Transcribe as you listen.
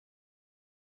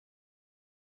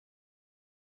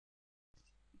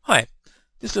Hi,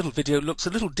 this little video looks a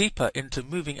little deeper into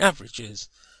moving averages,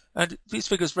 and these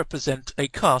figures represent a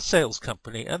car sales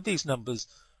company, and these numbers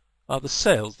are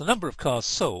the number of cars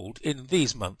sold in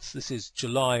these months. This is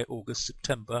July, August,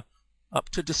 September, up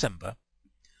to December.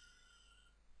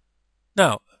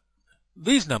 Now,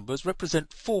 these numbers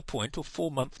represent 4-point or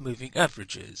 4-month moving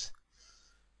averages.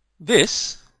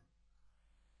 This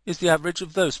is the average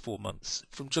of those 4 months,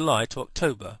 from July to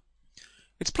October.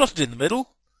 It's plotted in the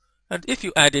middle, and if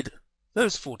you added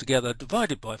those 4 together,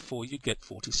 divided by 4, you'd get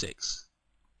 46.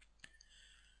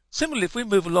 Similarly, if we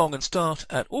move along and start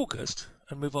at August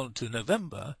and move on to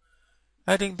November,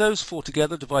 adding those 4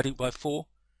 together, dividing by 4,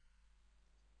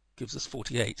 gives us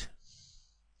 48.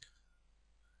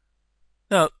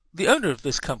 Now, the owner of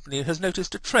this company has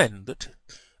noticed a trend that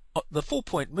the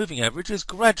 4-point moving average is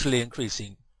gradually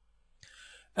increasing,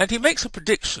 and he makes a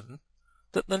prediction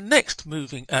that the next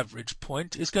moving average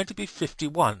point is going to be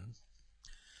 51.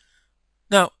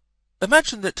 Now,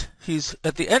 imagine that he's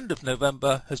at the end of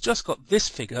November, has just got this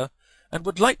figure, and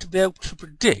would like to be able to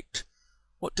predict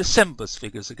what December's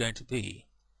figures are going to be.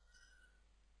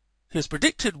 He has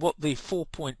predicted what the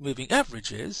 4-point moving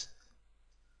average is,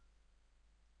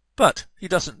 but he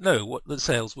doesn't know what the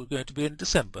sales were going to be in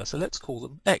December, so let's call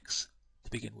them X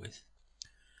to begin with.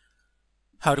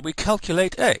 How do we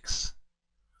calculate X?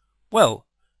 Well,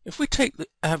 if we take the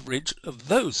average of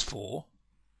those 4,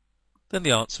 then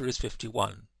the answer is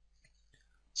 51.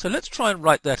 So let's try and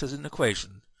write that as an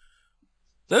equation.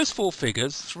 Those 4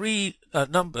 figures, 3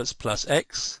 numbers plus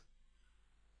X,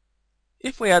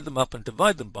 if we add them up and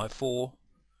divide them by 4,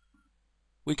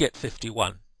 we get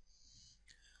 51.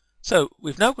 So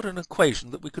we've now got an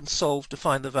equation that we can solve to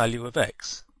find the value of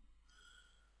X.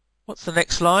 What's the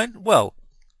next line? Well,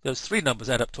 those 3 numbers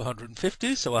add up to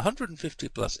 150, so 150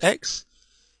 plus X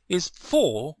is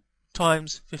 4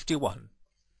 times 51.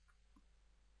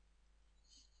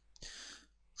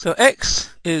 So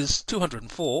X is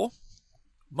 204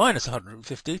 minus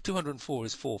 150. 204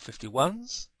 is 4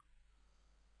 51s.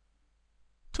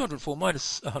 204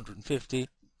 minus 150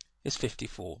 is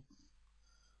 54.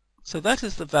 So that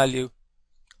is the value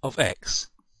of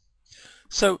X.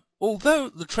 So although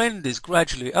the trend is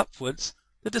gradually upwards,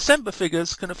 the December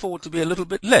figures can afford to be a little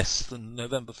bit less than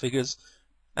November figures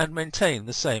and maintain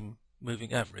the same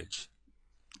moving average.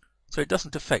 So it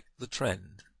doesn't affect the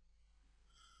trend.